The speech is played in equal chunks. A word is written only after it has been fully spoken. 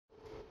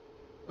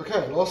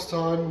Okay, last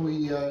time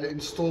we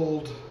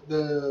installed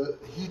the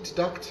heat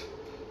duct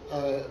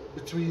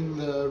between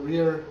the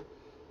rear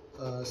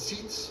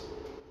seats,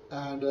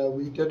 and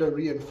we did a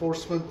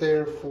reinforcement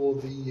there for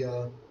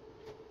the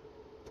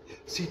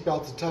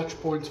seatbelt attach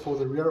points for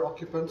the rear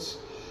occupants.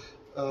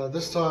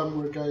 This time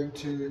we're going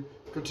to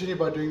continue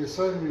by doing the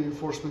same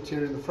reinforcement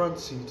here in the front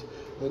seat,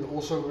 then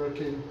also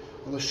working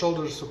on the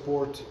shoulder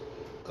support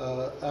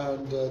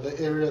and the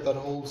area that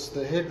holds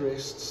the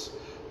headrests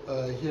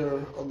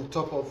here on the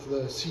top of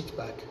the seat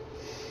back.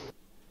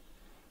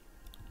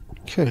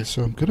 Okay,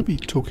 so I'm going to be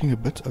talking a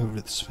bit over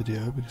this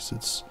video because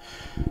it's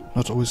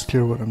not always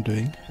clear what I'm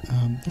doing.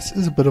 This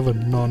is a bit of a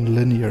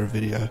non-linear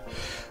video,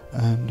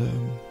 and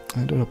I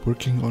ended up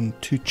working on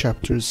 2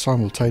 chapters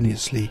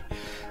simultaneously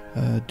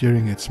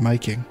during its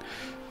making.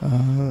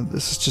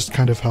 This is just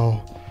kind of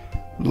how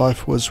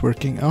life was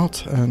working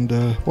out, and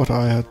what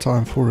I had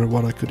time for and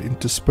what I could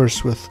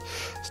intersperse with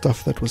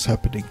stuff that was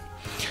happening.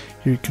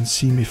 Here you can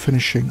see me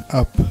finishing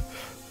up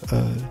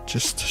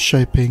just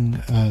shaping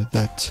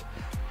that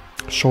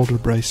shoulder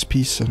brace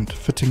piece and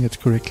fitting it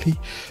correctly.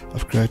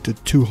 I've created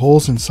 2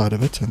 holes inside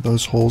of it, and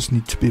those holes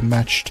need to be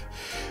matched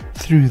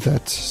through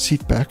that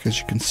seat back, as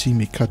you can see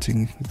me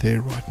cutting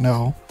there right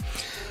now.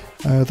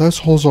 Those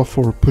holes are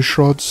for push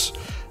rods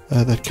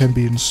that can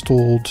be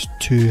installed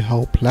to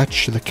help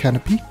latch the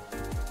canopy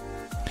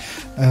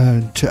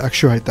and to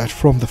actuate that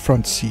from the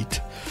front seat.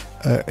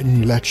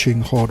 Any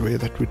latching hardware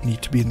that would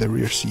need to be in the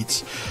rear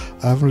seats.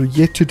 I have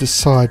yet to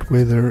decide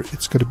whether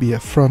it's going to be a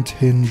front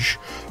hinge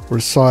or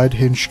a side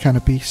hinge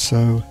canopy,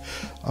 so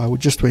I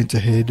just went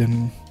ahead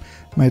and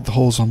made the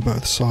holes on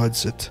both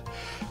sides. It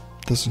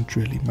doesn't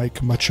really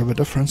make much of a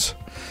difference,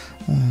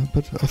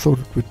 but I thought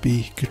it would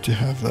be good to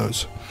have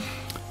those.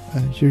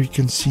 Here you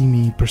can see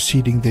me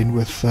proceeding then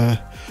with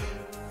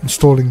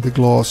installing the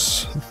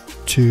glass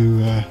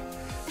to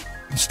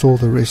install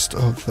the rest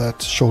of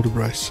that shoulder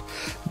brace.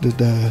 I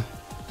did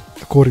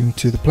according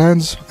to the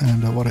plans,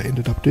 and what I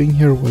ended up doing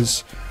here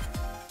was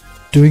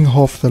doing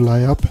half the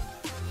layup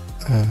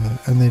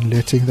and then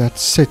letting that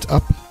set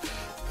up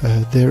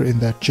there in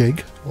that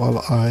jig while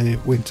I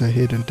went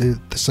ahead and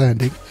did the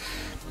sanding,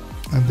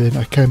 and then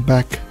I came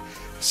back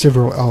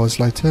several hours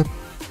later,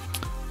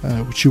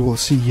 which you will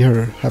see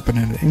here happen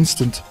in an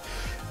instant,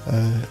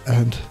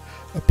 and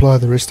apply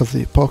the rest of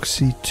the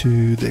epoxy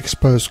to the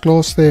exposed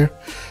glass there,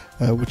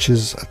 which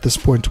is at this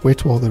point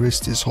wet while the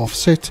rest is half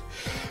set,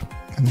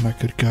 and then I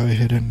could go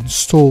ahead and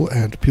install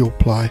and peel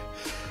apply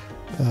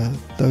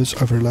those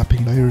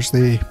overlapping layers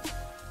there,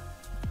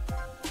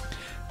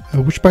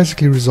 which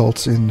basically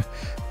results in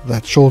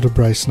that shoulder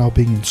brace now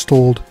being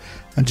installed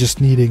and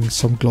just needing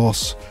some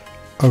glass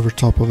over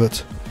top of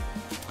it.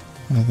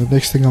 The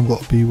next thing I'm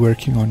going to be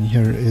working on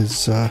here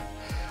is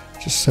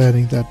just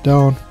sanding that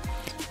down,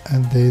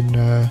 and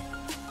then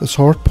those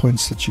hard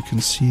points that you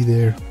can see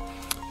there,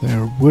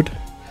 they're wood.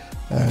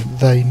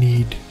 They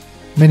need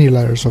many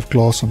layers of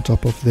glass on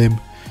top of them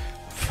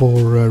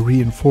for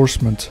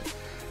reinforcement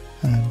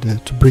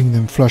and to bring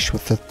them flush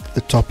with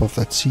the top of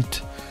that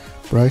seat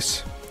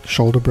brace,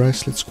 shoulder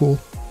brace let's call.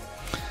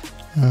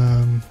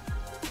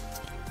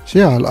 So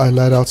yeah, I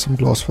laid out some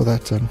glass for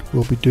that, and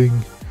we'll be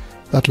doing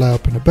that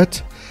layup in a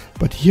bit.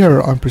 But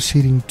here I'm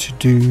proceeding to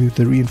do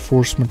the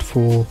reinforcement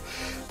for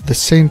the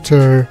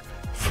center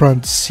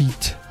front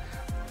seat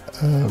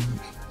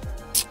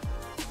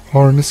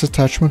harness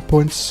attachment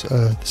points,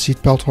 the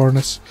seat belt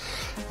harness.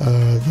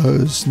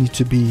 Those need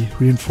to be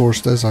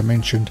reinforced, as I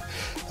mentioned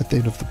at the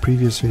end of the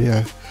previous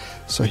video.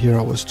 So here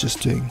I was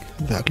just doing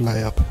that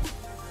layup,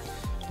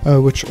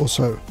 which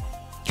also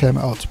came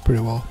out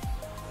pretty well.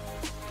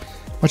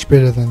 Much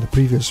better than the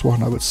previous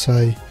one, I would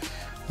say,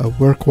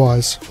 work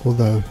wise,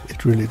 although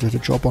it really did a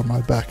job on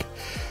my back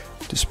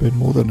to spend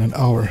more than an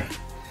hour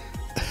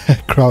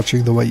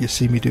crouching the way you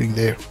see me doing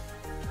there.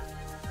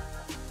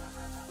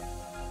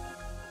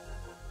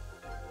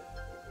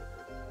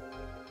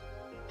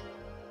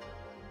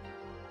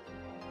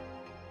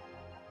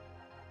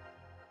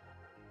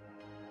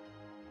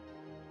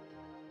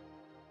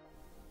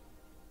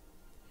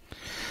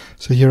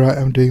 So here I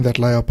am doing that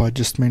layup I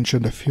just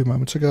mentioned a few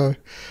moments ago,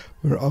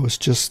 where I was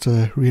just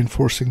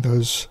reinforcing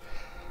those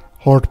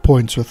hard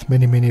points with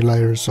many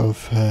layers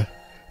of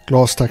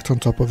glass stacked on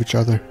top of each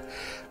other.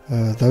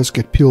 Those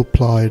get peel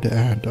plied,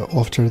 and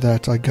after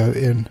that I go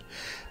in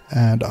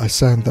and I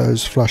sand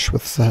those flush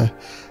with the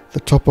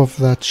top of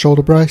that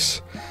shoulder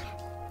brace,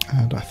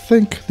 and I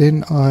think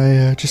then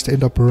I just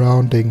end up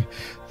rounding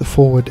the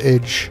forward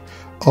edge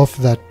of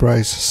that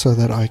brace so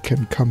that I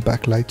can come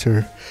back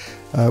later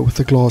with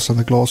the glass, and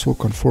the glass will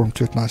conform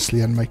to it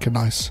nicely and make a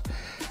nice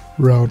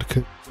round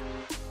cut.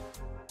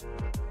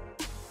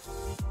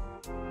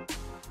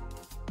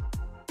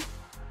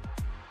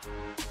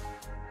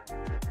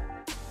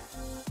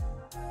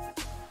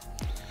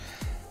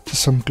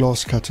 Just some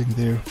glass cutting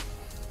there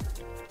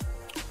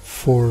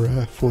for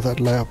that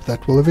layup.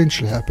 That will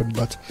eventually happen,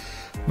 but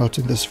not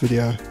in this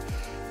video.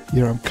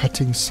 Here I'm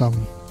cutting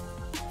some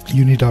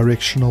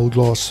unidirectional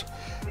glass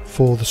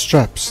for the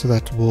straps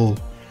that will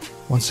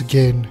once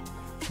again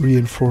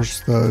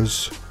reinforce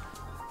those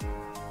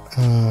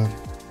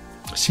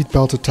seat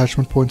belt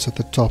attachment points at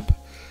the top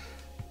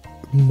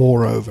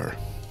moreover.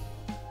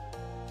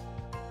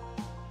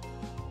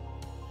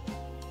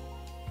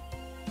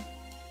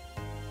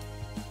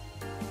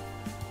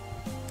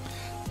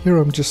 Here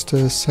I'm just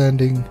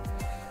sanding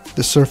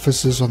the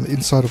surfaces on the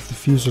inside of the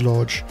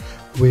fuselage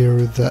where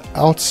the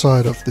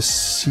outside of the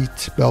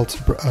seat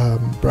belt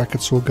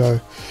brackets will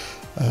go.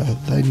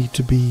 They need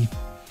to be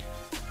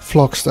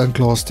floxed and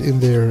glassed in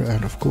there,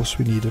 and of course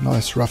we need a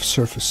nice rough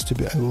surface to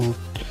be able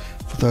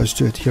for those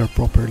to adhere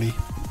properly.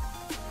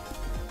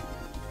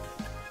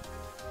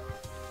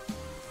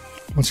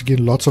 Once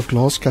again, lots of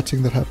glass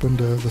cutting that happened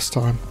this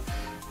time,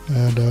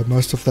 and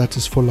most of that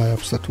is for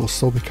layups that will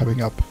still be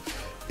coming up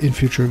in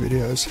future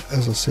videos.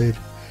 As I said,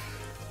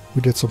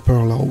 we did some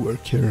parallel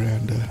work here,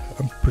 and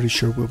I'm pretty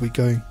sure we'll be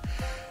going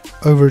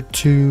over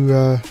to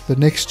the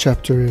next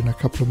chapter in a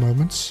couple of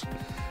moments,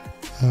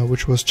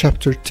 which was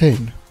chapter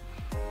 10.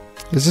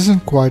 This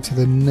isn't quite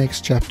the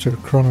next chapter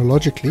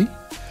chronologically,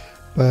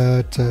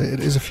 but it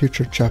is a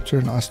future chapter,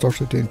 and I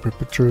started doing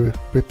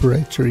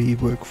preparatory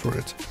work for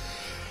it,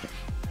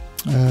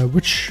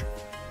 which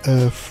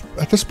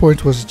at this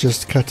point was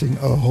just cutting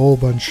a whole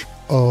bunch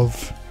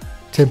of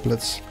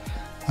templates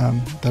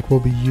that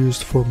will be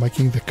used for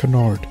making the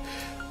Canard,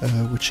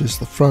 which is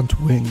the front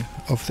wing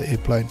of the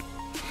airplane.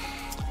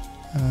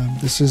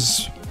 This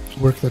is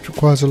work that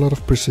requires a lot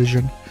of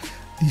precision.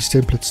 These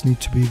templates need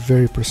to be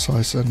very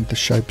precise, and the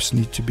shapes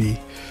need to be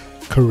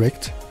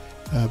correct,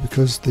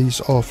 because these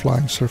are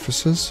flying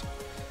surfaces.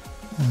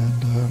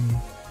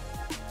 And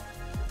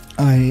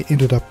I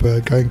ended up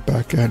going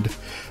back and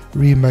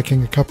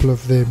remaking a couple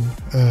of them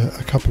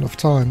a couple of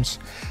times,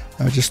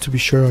 just to be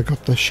sure I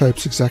got the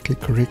shapes exactly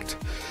correct.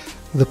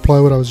 The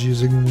plywood I was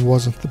using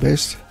wasn't the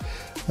best.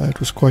 It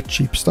was quite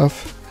cheap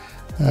stuff,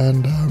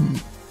 and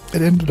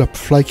it ended up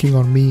flaking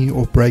on me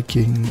or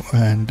breaking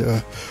and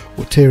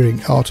or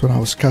tearing out when I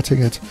was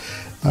cutting it,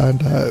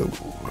 and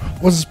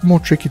was more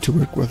tricky to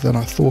work with than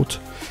I thought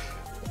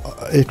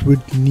it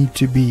would need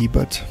to be.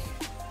 But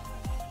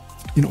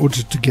in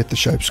order to get the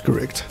shapes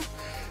correct,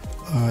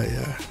 I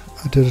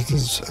did it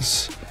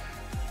as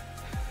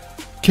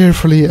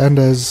carefully and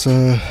as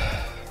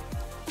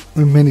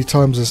many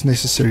times as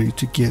necessary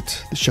to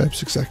get the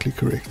shapes exactly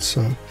correct.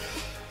 So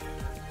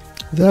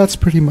that's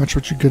pretty much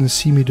what you're going to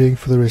see me doing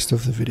for the rest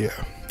of the video.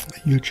 A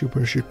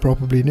YouTuber should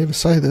probably never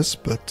say this,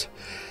 but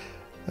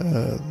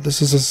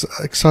this is as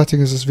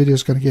exciting as this video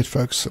is going to get,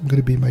 folks. I'm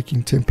going to be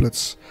making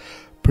templates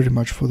pretty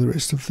much for the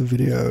rest of the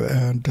video,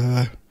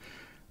 and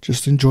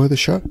just enjoy the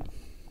show.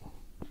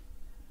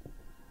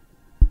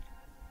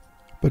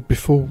 But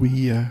before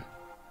we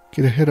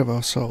get ahead of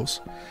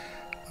ourselves,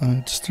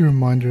 just a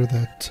reminder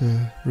that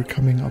we're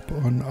coming up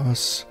on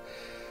us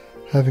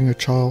having a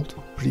child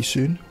pretty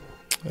soon.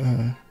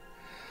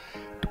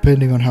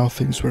 Depending on how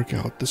things work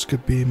out, this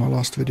could be my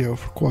last video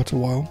for quite a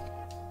while.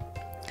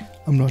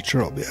 I'm not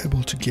sure I'll be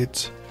able to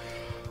get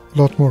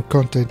a lot more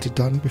content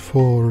done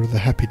before the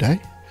happy day.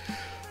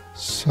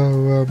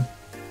 So,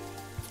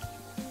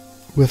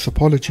 with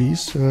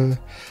apologies,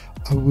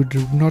 I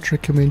would not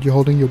recommend you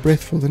holding your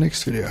breath for the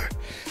next video.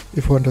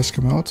 If one does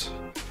come out,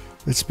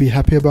 let's be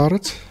happy about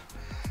it,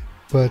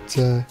 but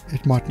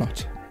it might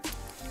not.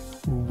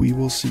 We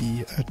will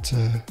see at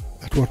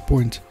what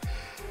point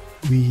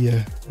we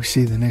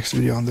see the next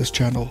video on this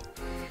channel.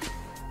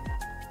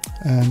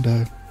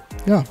 And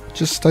yeah,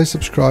 just stay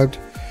subscribed,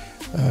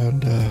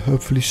 and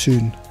hopefully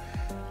soon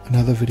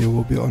another video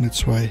will be on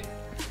its way.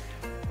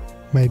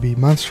 Maybe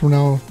months from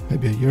now,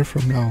 maybe a year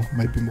from now,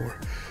 maybe more.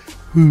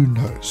 Who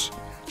knows?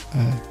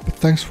 But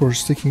thanks for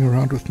sticking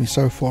around with me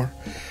so far.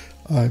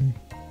 I'm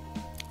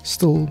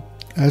still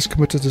as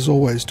committed as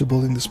always to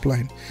building this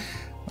plane.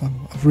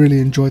 I've really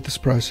enjoyed this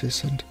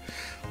process, and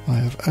I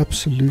have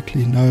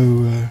absolutely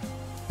no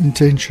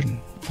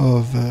intention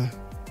of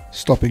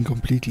stopping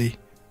completely,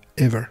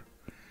 ever.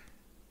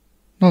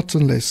 Not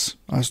unless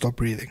I stop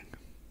breathing.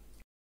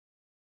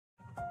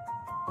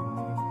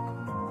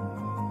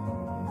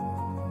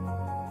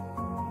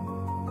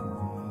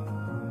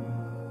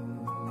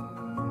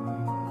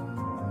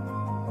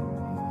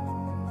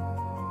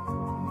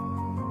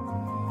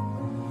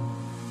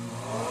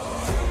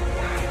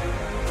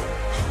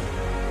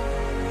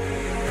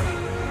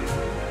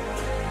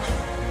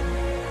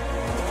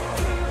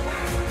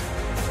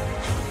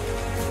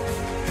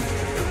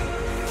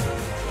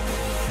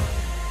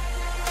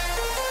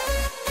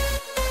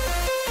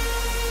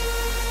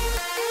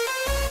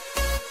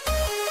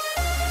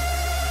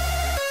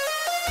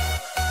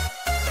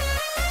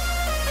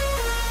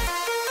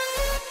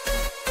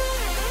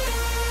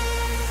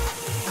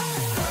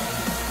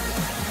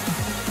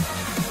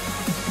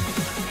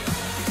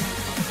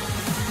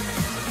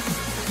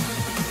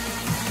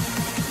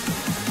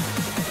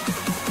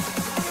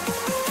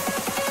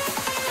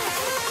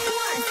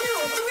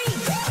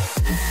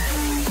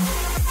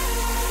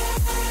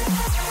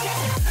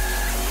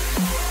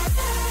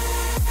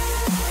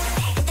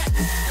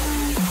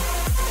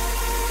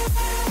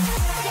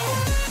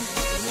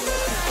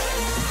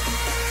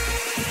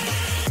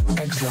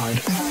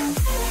 Canard.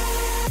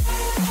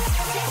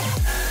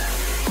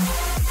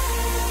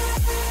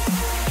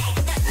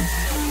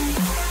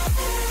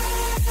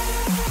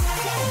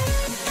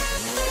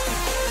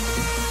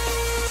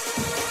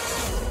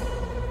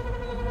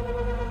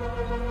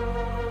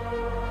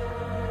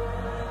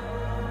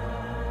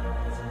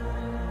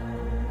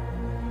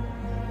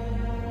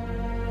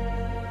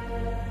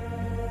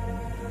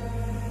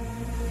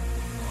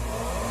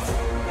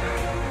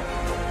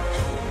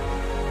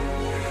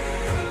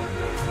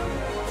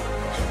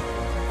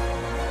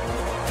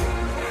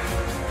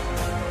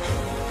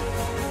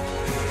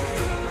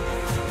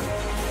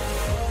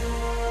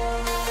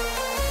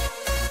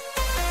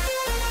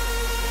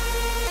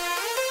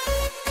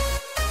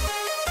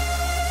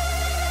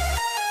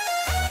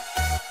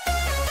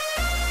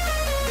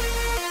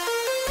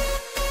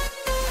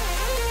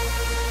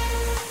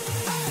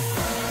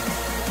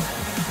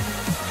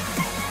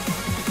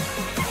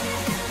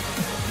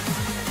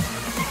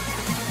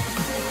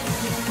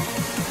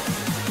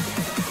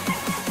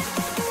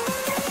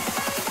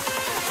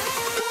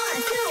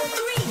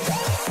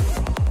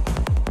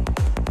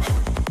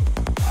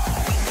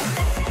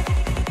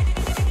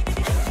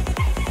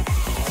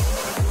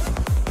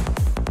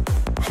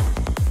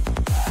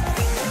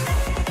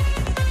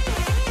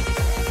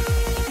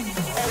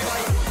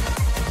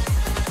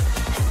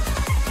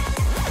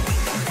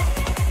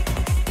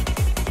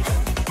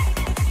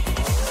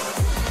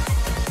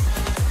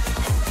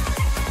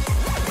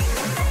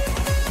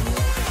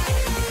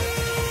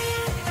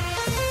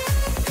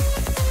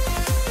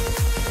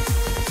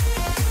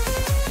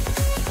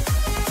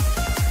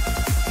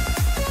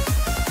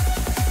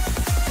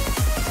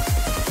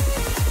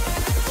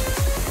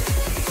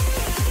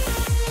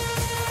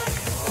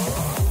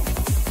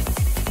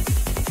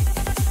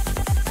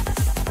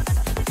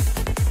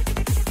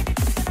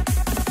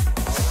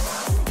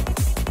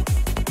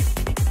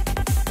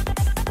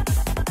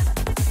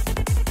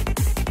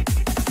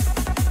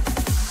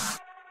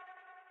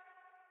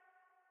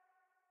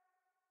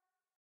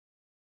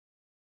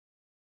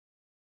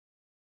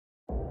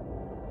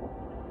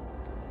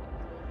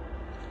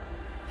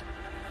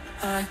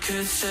 I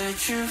could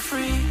set you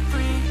free,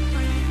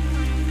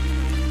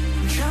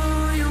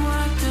 show you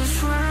what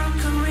this world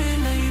could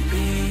really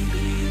be.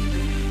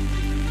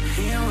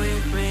 Here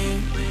with me,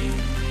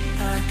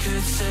 I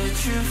could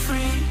set you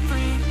free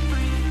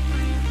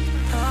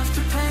of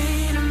the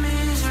pain and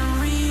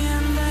misery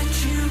and let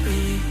you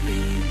be.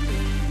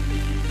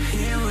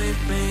 Here with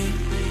me,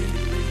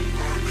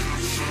 I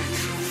could set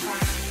you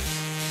free.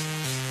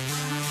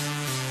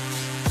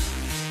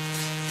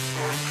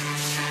 I could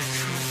set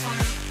you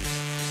free.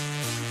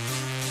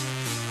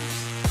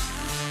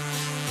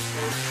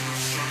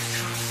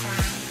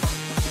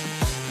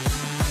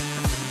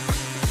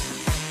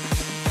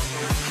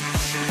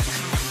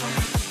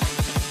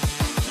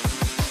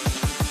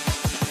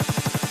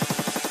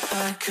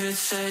 I could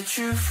set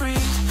you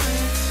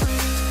free.